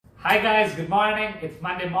Hi guys, good morning. It's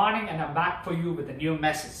Monday morning and I'm back for you with a new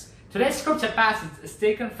message. Today's scripture passage is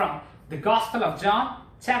taken from the Gospel of John,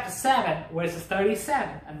 chapter 7, verses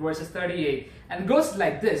 37 and verses 38. And it goes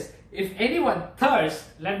like this: If anyone thirsts,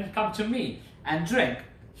 let him come to me and drink.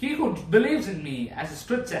 He who believes in me, as the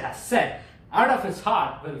scripture has said, out of his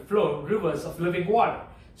heart will flow rivers of living water.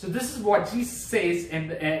 So this is what Jesus says in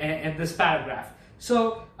this paragraph.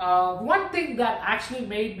 So one thing that actually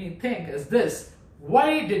made me think is this: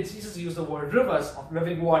 why did Jesus use the word rivers of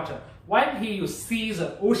living water? Why did he use seas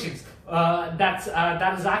or oceans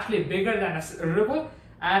that is actually bigger than a river?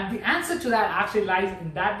 And the answer to that actually lies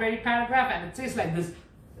in that very paragraph, and it says like this: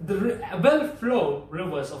 will flow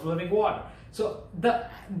rivers of living water. So the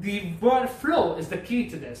word flow is the key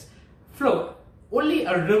to this. Flow. Only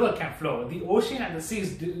a river can flow. The ocean and the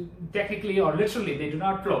seas, technically or literally, they do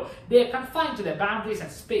not flow. They are confined to their boundaries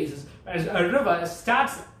and spaces, whereas a river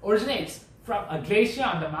originates from a glacier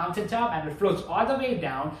on the mountaintop and it flows all the way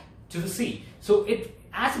down to the sea. So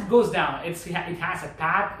as it goes down, it has a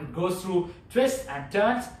path, it goes through twists and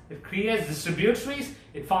turns, it creates distributaries,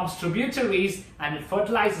 it forms tributaries, and it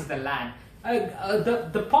fertilizes the land.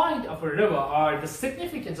 The point of a river, or the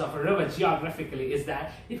significance of a river geographically, is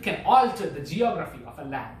that it can alter the geography of a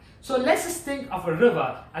land. So let's just think of a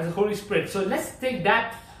river as a Holy Spirit. So let's take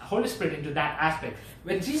that Holy Spirit into that aspect.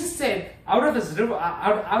 When Jesus said, out of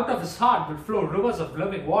his heart will flow rivers of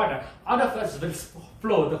living water, out of us will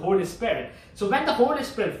flow the Holy Spirit. So when the Holy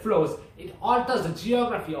Spirit flows, it alters the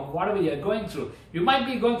geography of whatever you're going through. You might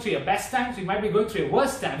be going through your best times, you might be going through your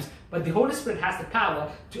worst times, but the Holy Spirit has the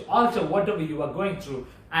power to alter whatever you are going through.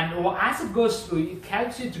 And as it goes through, it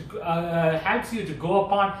helps you to go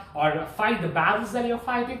upon or fight the battles that you're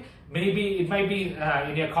fighting. Maybe it might be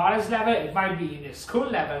in your college level, it might be in your school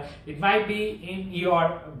level, it might be in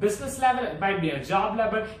your business level, it might be your job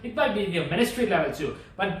level, it might be in your ministry level too.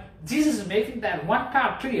 But Jesus is making that one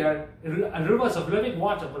part clear: rivers of living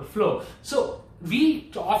water will flow. So we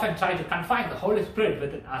often try to confine the Holy Spirit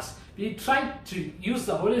within us. We try to use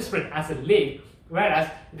the Holy Spirit as a lake, whereas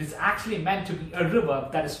it is actually meant to be a river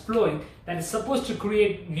that is flowing, that is supposed to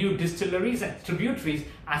create new distilleries and tributaries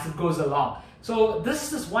as it goes along. So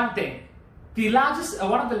this is one thing.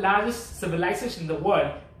 One of the largest civilizations in the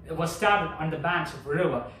world was started on the banks of a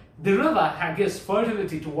river. The river gives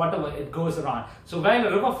fertility to whatever it goes around. So while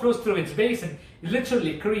a river flows through its basin, it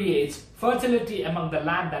literally creates fertility among the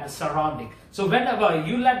land that is surrounding. So whenever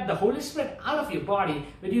you let the Holy Spirit out of your body,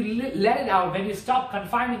 when you let it out, when you stop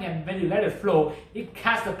confining and when you let it flow, it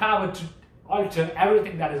has the power to alter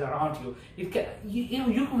everything that is around you. You're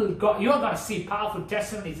going to see powerful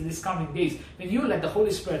testimonies in these coming days when you let the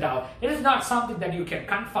Holy Spirit out. It is not something that you can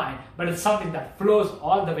confine, but it's something that flows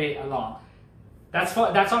all the way along. That's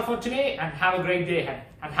all for today, and have a great day ahead,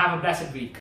 and have a blessed week.